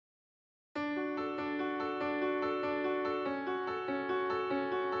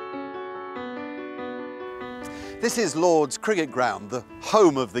This is Lord's Cricket Ground, the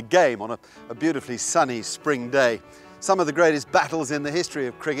home of the game, on a beautifully sunny spring day. Some of the greatest battles in the history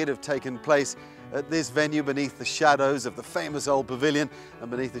of cricket have taken place at this venue beneath the shadows of the famous old pavilion and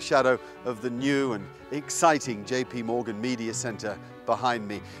beneath the shadow of the new and exciting JP Morgan Media Centre behind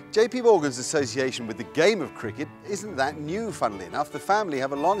me. JP Morgan's association with the game of cricket isn't that new, funnily enough. The family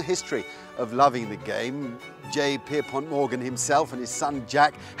have a long history of loving the game. J. Pierpont Morgan himself and his son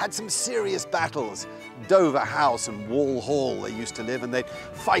Jack had some serious battles. Dover House and Wall Hall they used to live, and they'd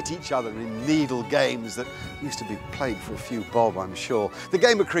fight each other in needle games that used to be played for a few bob, I'm sure. The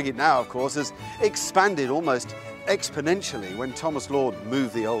game of cricket now, of course, has expanded almost exponentially. When Thomas Lord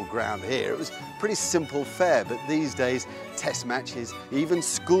moved the old ground here, it was pretty simple fare, but these days test matches, even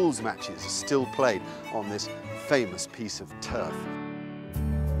schools matches are still played on this famous piece of turf.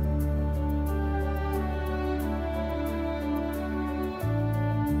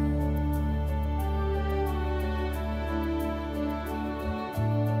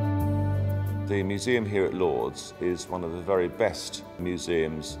 The museum here at Lord's is one of the very best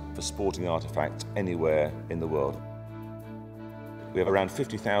museums for sporting artefacts anywhere in the world. We have around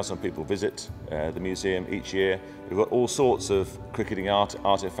 50,000 people visit the museum each year. We've got all sorts of cricketing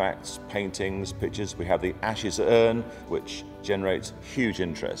artefacts, paintings, pictures. We have the Ashes urn, which generates huge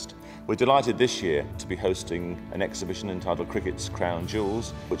interest. We're delighted this year to be hosting an exhibition entitled Cricket's Crown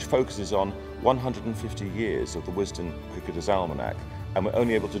Jewels, which focuses on 150 years of the Wisden Cricketer's Almanac. And we're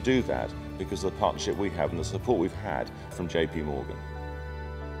only able to do that because of the partnership we have and the support we've had from JP Morgan.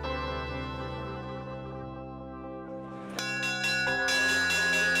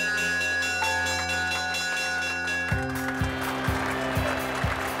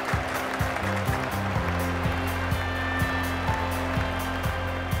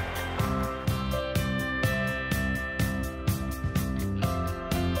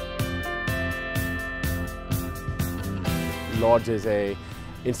 Lord's is an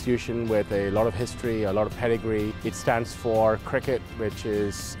institution with a lot of history, a lot of pedigree. It stands for cricket, which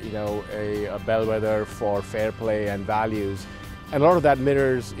is, a bellwether for fair play and values. And a lot of that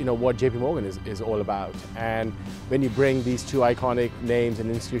mirrors, what JP Morgan is all about. And when you bring these two iconic names and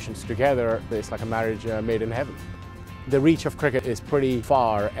institutions together, it's like a marriage made in heaven. The reach of cricket is pretty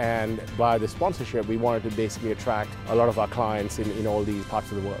far, and by the sponsorship, we wanted to basically attract a lot of our clients in all these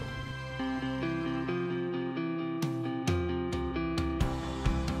parts of the world.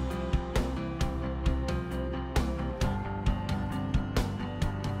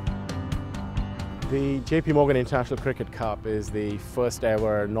 The JP Morgan International Cricket Cup is the first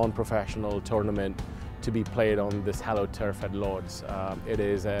ever non-professional tournament to be played on this hallowed turf at Lord's. It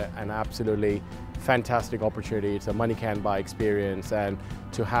is an absolutely fantastic opportunity. It's a money can't buy experience, and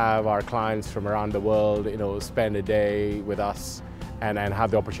to have our clients from around the world, spend a day with us and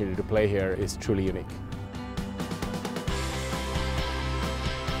have the opportunity to play here is truly unique.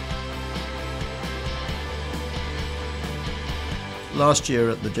 Last year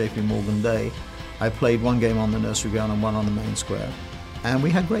at the JP Morgan Day, I played one game on the nursery ground and one on the main square, and we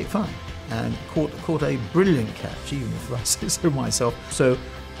had great fun and caught a brilliant catch, even if I say so myself. So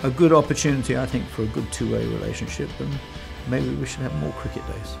a good opportunity, I think, for a good two-way relationship, and maybe we should have more cricket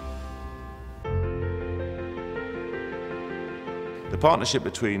days. The partnership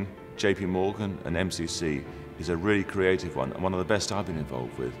between JP Morgan and MCC is a really creative one, and one of the best I've been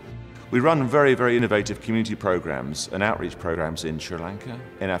involved with. We run very, very innovative community programs and outreach programs in Sri Lanka,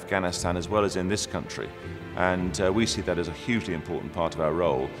 in Afghanistan, as well as in this country. And we see that as a hugely important part of our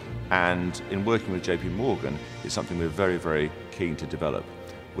role. And in working with JP Morgan, it's something we're very, very keen to develop.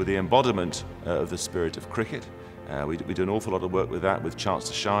 With the embodiment of the spirit of cricket, we do an awful lot of work with that, with Chance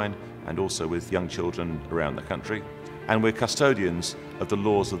to Shine, and also with young children around the country. And we're custodians of the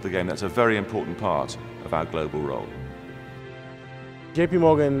laws of the game. That's a very important part of our global role. JP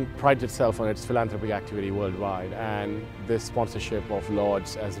Morgan prides itself on its philanthropic activity worldwide, and this sponsorship of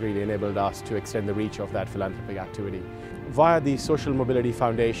Lord's has really enabled us to extend the reach of that philanthropic activity. Via the Social Mobility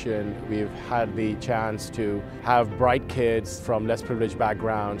Foundation, we've had the chance to have bright kids from less privileged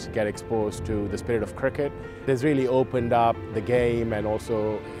backgrounds get exposed to the spirit of cricket. It has really opened up the game and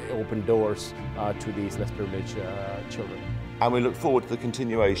also opened doors to these less privileged children. And we look forward to the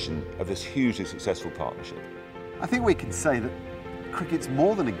continuation of this hugely successful partnership. I think we can say that cricket's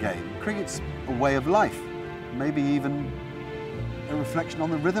more than a game. Cricket's a way of life, maybe even a reflection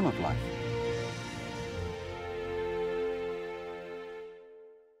on the rhythm of life.